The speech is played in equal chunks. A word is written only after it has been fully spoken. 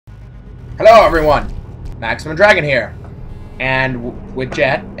Hello everyone, MaximumDragon here, and with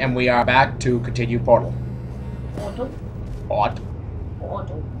Jet, and we are back to continue Portal. Autumn.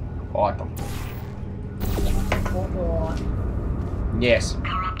 Yes.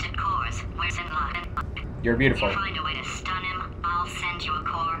 Corrupted cores. Where's in line? You're beautiful. You find a way to stun him, I'll send you a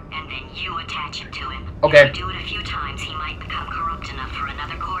core, and then you attach it to him. Okay. If you do it a few times, he might become corrupt enough for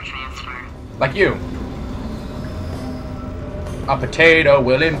another core transfer. Like you. A potato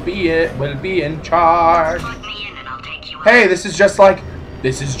will be in charge. Plug me in and I'll take you out. Hey, this is just like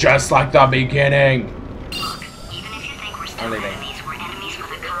the beginning. Look, even if you think we're still enemies, we're enemies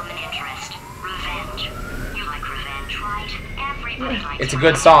with a common interest. Revenge. You like revenge, right? Everybody likes It's a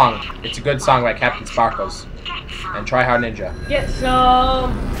good song. It's a good song by Captain Sparkles. Get some. And Try Hard Ninja. Get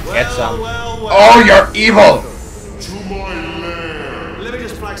some. Get some. Well. Oh, you're evil! To my lair. Let me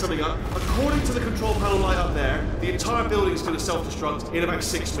just flag something up. According to the control panel light up there, the entire building is going to self-destruct in about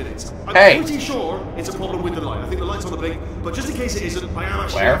 6 minutes. I'm pretty sure it's a problem with the light. I think the light's on the blink, but just in case it isn't, I am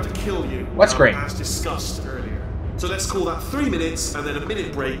actually going to have to kill you. What screen? As discussed earlier. So let's call that 3 minutes and then a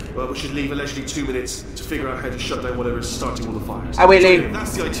minute break, which should leave allegedly 2 minutes to figure out how to shut down whatever is starting all the fires. I will leave.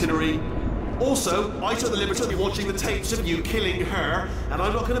 That's the itinerary. Also, I took the liberty of watching the tapes of you killing her, and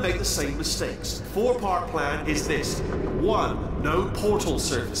I'm not going to make the same mistakes. 4-part plan is this. 1. No portal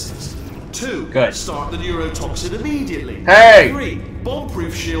surfaces. 2. Good. Start the neurotoxin immediately. Hey! 3.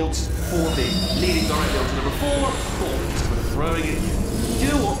 Bomb-proof shields for me. Leading directly on to number 4. Bombs we're throwing at you. You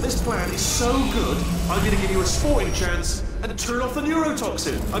know what? This plan is so good, I'm going to give you a sporting chance and turn off the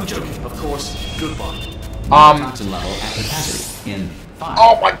neurotoxin. I'm joking, of course. Goodbye. Toxin level at capacity in 5.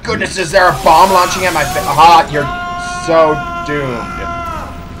 Oh my goodness, is there a bomb launching at my face? Aha, you're so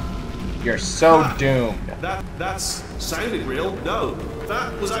doomed. You're so doomed. That's sounded real. No,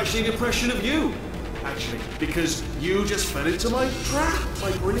 that was actually an impression of you. Actually, because you just fell into my trap,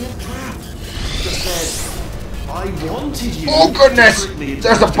 my brilliant trap. Just then, I wanted you. Oh goodness, to trick me into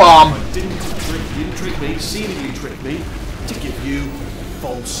there's a doing bomb. what I you didn't trick me, seemingly trick me, to give you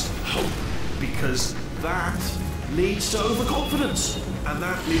false hope. Because that leads to overconfidence. And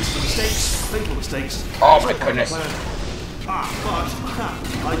that leads to mistakes, fatal mistakes. Oh my goodness. But I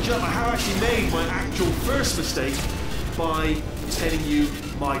have actually made my actual first mistake by telling you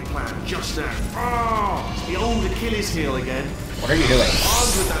my plan just now. It's the old Achilles heel again. What are you doing?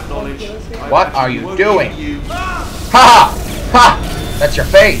 Armed with that knowledge, What are you doing? Ha! Ha! That's your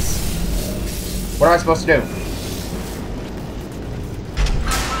face. What am I supposed to do?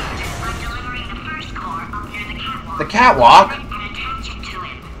 I'm delivering the first core up near the catwalk. The catwalk? And attach it to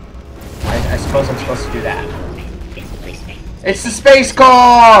him. I suppose I'm supposed to do that. It's the space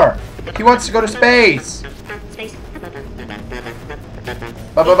core! He wants to go to space! Space!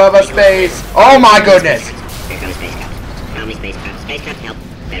 Oh my goodness! Here comes spacecraft. How many spacecraft? Spacecraft, help.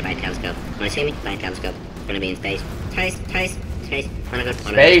 Better buy a telescope. Wanna see me? Buy a telescope. Wanna be in space. Space. Wanna go to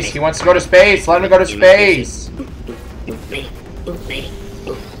Space! He wants to go to space! Let him go to space! Lady.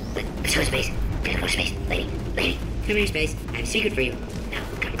 Let's go to space. Gotta go to space. Lady. Come here, space. I have a secret for you. Now,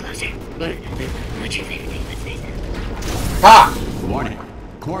 come closer. What's your favorite thing? Let's face it. Ha! Warning.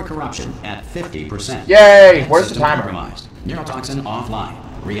 Core corruption at 50%. Yay! Where's the System timer? compromised. Neurotoxin offline.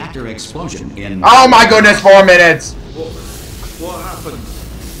 Reactor explosion in... Oh my goodness, 4 minutes! What happened?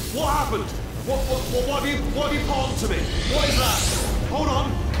 What happened? What have you palmed to me? What is that? Hold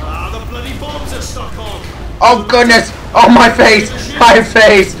on. The bloody bombs are stuck on. Oh goodness! Oh my face! My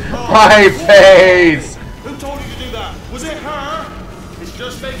face! My face! Who told you to do that? Was it her? It's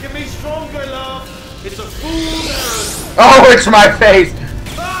just making me stronger, love. It's a fool's errand. Oh, it's my face!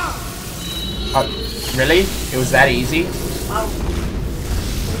 Ah! Really? It was that easy?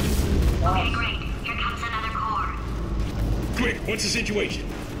 Okay, great. Here comes another core. Quick, what's the situation?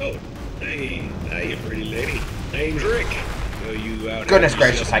 Oh, hey, hiya, pretty lady. Name's Rick. So you out? Goodness having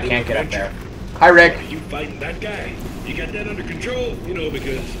gracious, yourself I a can't get little up there. adventure? Hi, Rick. Are you fighting that guy? You got that under control? You know,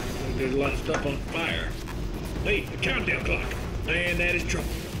 because there's a lot of stuff on fire. Hey, the countdown clock. Man, that is trouble.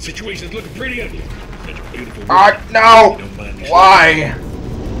 Situation's looking pretty ugly. Such a beautiful woman. No! Don't mind me Why?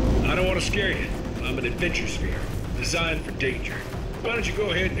 I don't want to scare you. I'm an adventure sphere, designed for danger. Why don't you go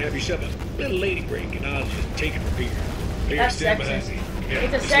ahead and have yourself a little lady break, and I'll just take it from here. Here, That's stand sexist. behind me. Yeah,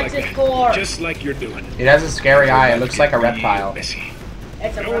 It's a just like sexist that. core. Just like you're doing. It has a scary eye. It looks like a reptile. Messy.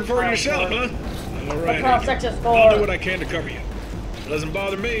 It's a Going for it reptile yourself, core. huh? All right. Reptile Adrian. sexist I'll do core. what I can to cover you. Doesn't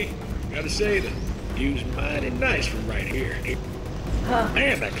bother me. Gotta say, the view's mighty nice from right here.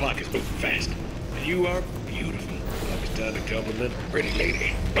 Man, that clock is moving fast. And you are beautiful. It's time to compliment a pretty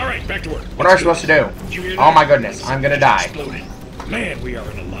lady. All right, back to work. What am I supposed to do? Did you hear Oh that? my goodness, I'm gonna die. Exploded. Man, we are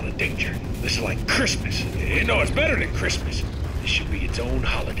in a lot of danger. This is like Christmas. No, it's better than Christmas. should be its own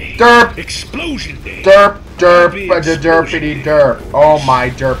holiday. Derp! Explosion Day. Derp, derp, Happy derpity Explosion derp. Oh my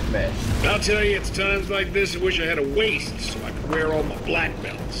derpness. I'll tell you, it's times like this I wish I had a waist so I could wear all my black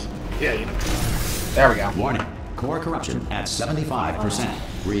belts. Yeah, you know. There we go. Warning. Core corruption at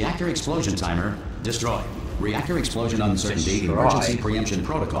 75%. Reactor explosion timer destroyed. Reactor explosion uncertainty Destroyed. emergency preemption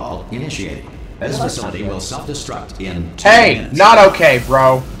protocol initiated. This facility will self-destruct in 2 Hey, minutes. not okay,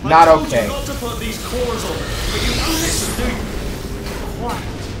 bro. Not I told okay. you not to put these cores on, but you don't listen, do you? Quiet.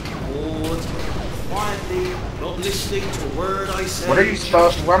 Hold. Quietly. Not listening to a word I say. What are you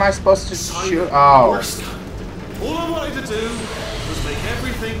supposed? Where am I supposed to Silent shoot? Oh, worst. All I wanted to do was make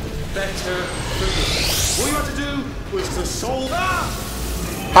everything better for me. All you had to do was to solve. ha!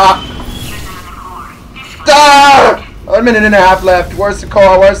 Ah! A minute and a half left. Where's the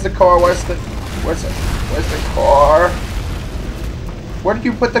core? Where's the core? Where's the core? Where did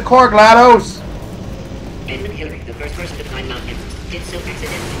you put the core, GLaDOS? Edmund Hillary, the first person to climb Mount Everest, did so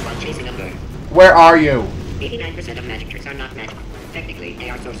accidentally while chasing a bird. Where are you? 89% of magic tricks are not magical. Technically, they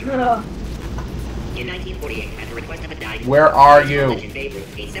are sorcery. In 1948, at the request of a dying Where are you? legend, Babe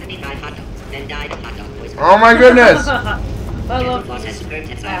Ruth ate 75 hot dogs, then died of hot dog poisoning. Oh my goodness! I Dental love floss has superb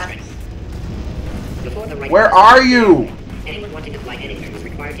tensile strength. Before the right Where are you? anyone wanting to fly anywhere was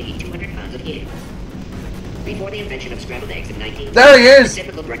required to eat 200 pounds of helium. Before the invention of scrambled eggs in 19... There he is! The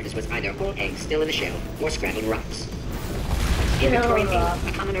typical breakfast was either whole eggs still in the shell or scrambled rocks. In Victorian England,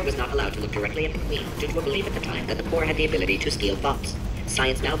 a commoner was not allowed to look directly at the Queen due to a belief at the time that the poor had the ability to steal thoughts.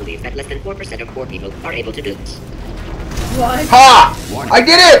 Science now believes that less than 4% of poor people are able to do this. What? Ha! Warning. I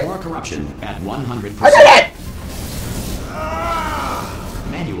did it! Core corruption at 100%. I did it!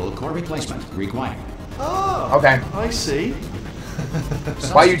 Manual core replacement required. Oh, Okay. I see.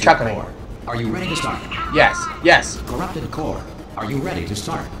 Why are you chuckling? Core. Are you ready to start? Yes. Yes. Corrupted core. Are you ready to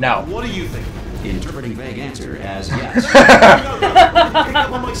start? No. What do you think? Interpreting vague answer as yes. Pick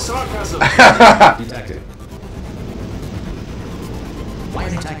up on my sarcasm. Detected. Fire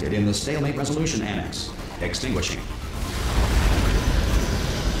detected in the stalemate resolution annex. Extinguishing.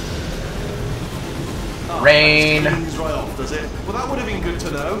 Rain. Cleans right off, does it? Well, that would have been good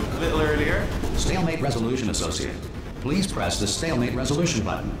to know a little earlier. Stalemate resolution associate. Please press the stalemate resolution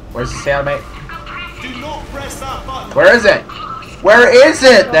button. Where's the stalemate? Do not press that button. Where is it? Where is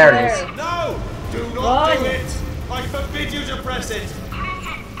it? There it is. No! Do not do Run. it! I forbid you to press it!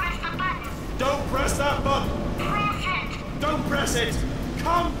 Don't press that button! Don't press it!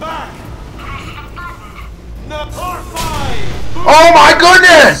 Come back! No! R5! Oh my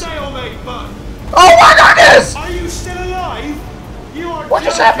goodness! Stalemate button! Oh my goodness! Are you still alive? You are What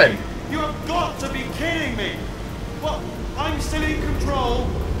just joking. happened? You have got to be kidding me! Well, I'm still in control,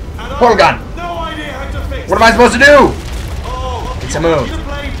 and Portal I gun. have no idea how to fix What am I supposed to do? Oh, It's a you want move. me to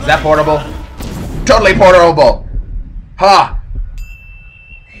play Is that bloody portable? gun? Totally portable. Ha!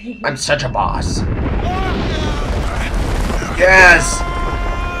 I'm such a boss. Yes!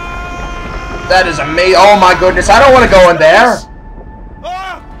 That is amazing. Oh my goodness, I don't want to go in there.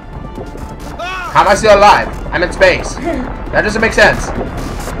 How am I still alive? I'm in space. That doesn't make sense.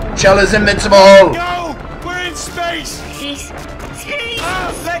 Shell is invincible. Go! We're in space! Space!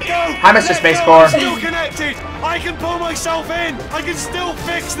 Let go! Hi, Mr. Let Space go. Corps. I'm still connected! I can pull myself in! I can still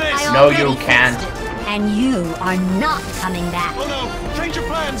fix this! No, you can't. And you are not coming back. Oh no! Change your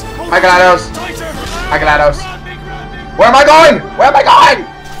plans! Hold Hi, on. GLaDOS. Tighter! Hi, GLaDOS. Grab me, grab me. Where am I going? Where am I going?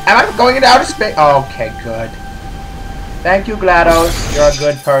 Am I going into outer space? Okay, good. Thank you, GLaDOS. You're a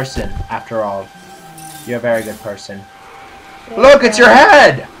good person, after all. You're a very good person. Look, it's your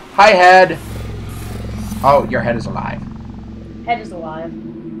head! Hi, head. Oh, your head is alive. Head is alive.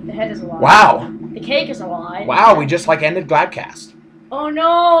 The head is alive. Wow. The cake is alive. Wow, we just like ended GLaDCast. Oh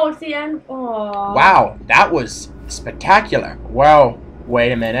no, it's the end. Oh. Wow, that was spectacular. Whoa,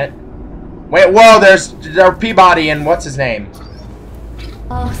 wait a minute. Wait, whoa, there's Peabody and what's his name?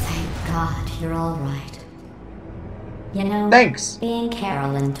 Oh, thank God, you're all right. You know, Thanks. being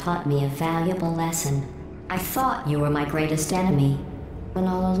Carolyn taught me a valuable lesson. I thought you were my greatest enemy, when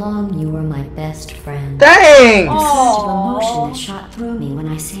all along you were my best friend. Thanks! The surge of Aww. emotion that shot through me when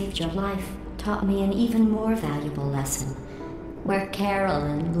I saved your life taught me an even more valuable lesson. Where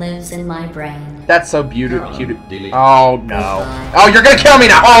Carolyn lives in my brain. That's so beautiful. Carolyn, delete. Oh no. Oh, you're gonna kill me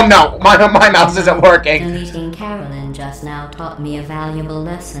now. Oh no, my mouse isn't working. Deleting Carolyn just now taught me a valuable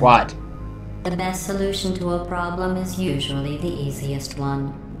lesson. What? The best solution to a problem is usually the easiest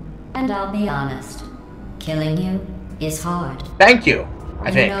one. And I'll be honest, killing you is hard. Thank you, I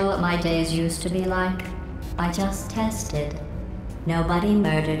You think. know what my days used to be like? I just tested. Nobody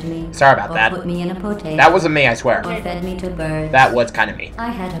murdered me. Sorry about or that. Put me in a potato. That wasn't me, I swear. Or fed me to birds. That was kind of me. I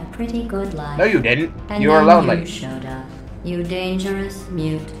had a pretty good life. No, you didn't. And You were then lonely. You showed up. You dangerous,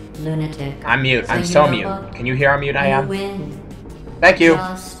 mute lunatic. I'm mute. I'm So so you mute. know what? Can you hear how mute I You am? win. Thank you.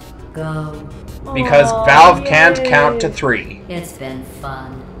 Just go. Because Aw, Valve can't yay. count to 3. It's been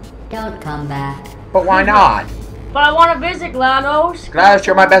fun. Don't come back. But why not? But I want to visit GLaDOS. GLaDOS,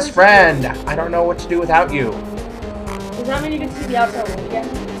 you're my best friend. I don't know what to do without you. Does that mean you can see the outside world again?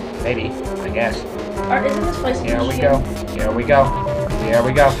 Maybe. I guess. Or isn't this place Here we Michigan? go. Here we go. Here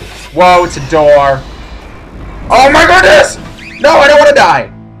we go. Whoa, it's a door. Oh my goodness! No, I don't want to die.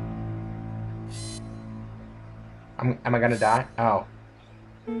 Am I gonna die? Oh.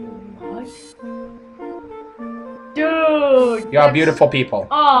 What? Dude! You're beautiful people.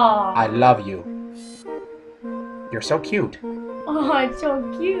 Oh, I love you. You're so cute. oh, it's so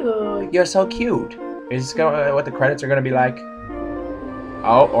cute. You're so cute. Is this what the credits are gonna be like?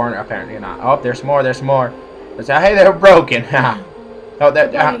 Oh, or apparently not. Oh, there's more. There's more. Hey, they're broken. Oh,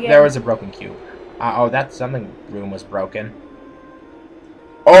 there was a broken cube. Oh, that something room was broken.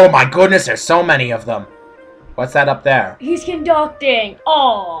 Oh my goodness, there's so many of them. What's that up there? He's conducting.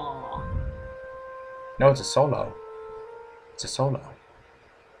 Oh. No, it's a solo. It's a solo.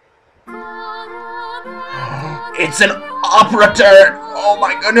 It's an opera turret. Oh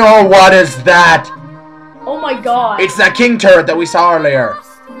my god, no, what is that? Oh my god. It's that king turret that we saw earlier.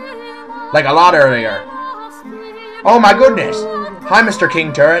 Like a lot earlier. Oh my goodness. Hi, Mr.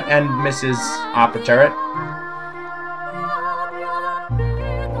 King Turret and Mrs. Opera Turret.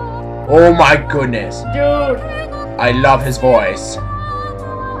 Oh my goodness. Dude. I love his voice.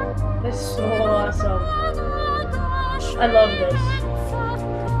 That's so awesome. I love this.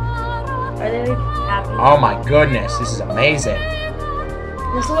 Are they like happy? Oh my goodness, this is amazing.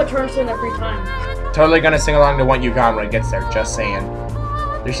 This is what turns in every time. Totally gonna sing along to What You Got when it gets there, just saying.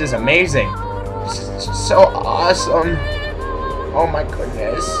 This is amazing. This is so awesome. Oh my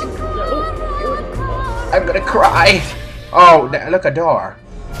goodness. I'm gonna cry. Oh, look, a door.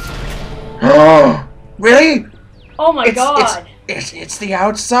 Oh, really? Oh my god. It's the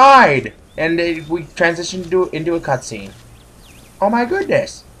outside. And we transitioned into a cutscene. Oh my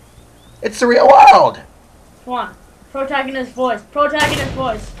goodness. It's the real world. Come on. Protagonist voice. Protagonist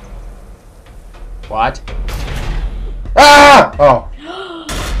voice. What? Ah! Oh.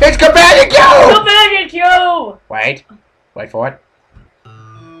 It's Companion Q! Companion Q! Wait. Wait for it.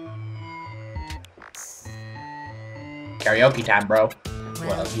 Karaoke time, bro.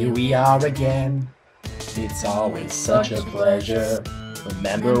 Well, here we are again. It's always such a pleasure.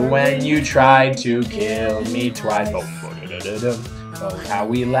 Remember when you tried to kill me twice? Oh, how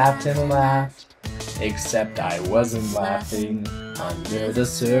we laughed and laughed. Except I wasn't laughing. Under the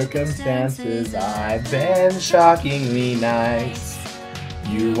circumstances, I've been shockingly nice.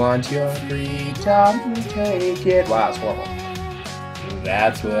 You want your freedom, take it. Wow, it's horrible.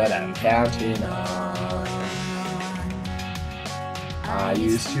 That's what I'm counting on. I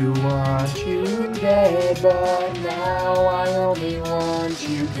used to want you dead, but now I only want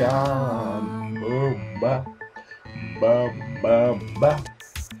you gone. Boom, ba, ba, ba, ba.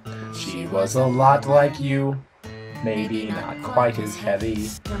 She was a lot like you, maybe not quite as heavy.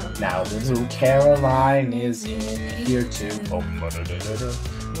 Now little Caroline is in here too.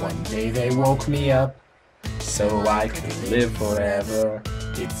 One day they woke me up so I could live forever.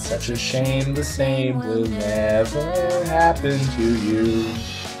 It's such a shame the same will never happen to you.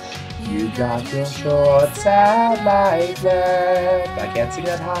 You got your shorts out like that. I can't sing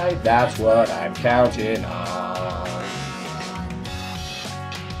that high, that's what I'm counting on.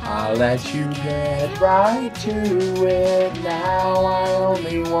 I'll let you get right to it. Now I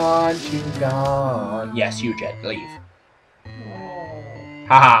only want you gone. Yes, you, Jet, leave.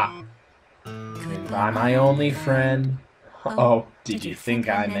 Haha. Goodbye, my only friend. Oh, did you think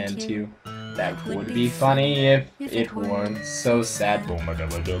I meant to? That would be funny if it weren't so sad.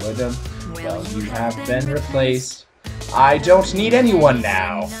 Well, you have been replaced. I don't need anyone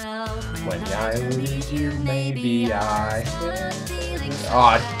now. When I leave you, maybe I...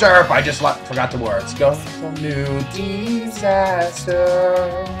 Oh, derp, I just forgot the words. Go from new disaster.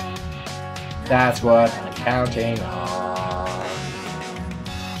 That's what I'm counting on.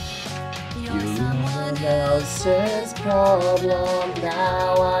 You else's problem.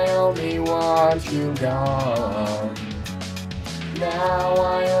 Now I only want you gone. Now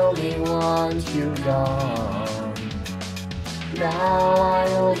I only want you gone. Now I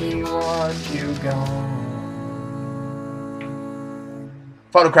only want you gone.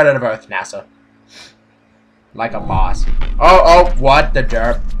 Photo credit of Earth, NASA. Like a boss. Oh, what the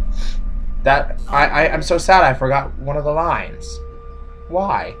derp. That, I'm so sad I forgot one of the lines.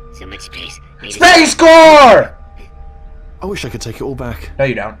 Why? So much space. Space Core! I wish I could take it all back. No,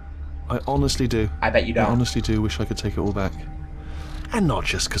 you don't. I honestly do. I bet you don't. I honestly do wish I could take it all back. And not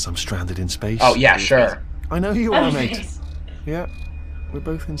just because I'm stranded in space. Oh, yeah, sure. I know you are, mate. Yeah, we're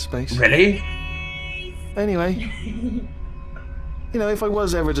both in space. Really? Anyway, you know, if I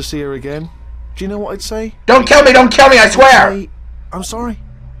was ever to see her again, do you know what I'd say? Don't kill me, I swear! I'm sorry.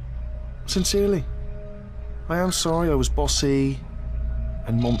 Sincerely. I am sorry I was bossy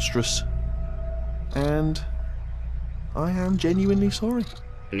and monstrous. And I am genuinely sorry.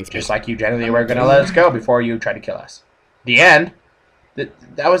 Just like you genuinely were gonna let us go before you tried to kill us. The end?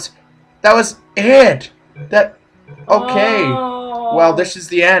 That was it! Okay. Oh. Well, this is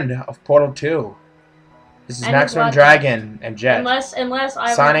the end of Portal 2. This is MaximumDragon and Jet. Unless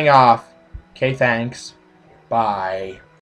I signing off. Okay, thanks. Bye.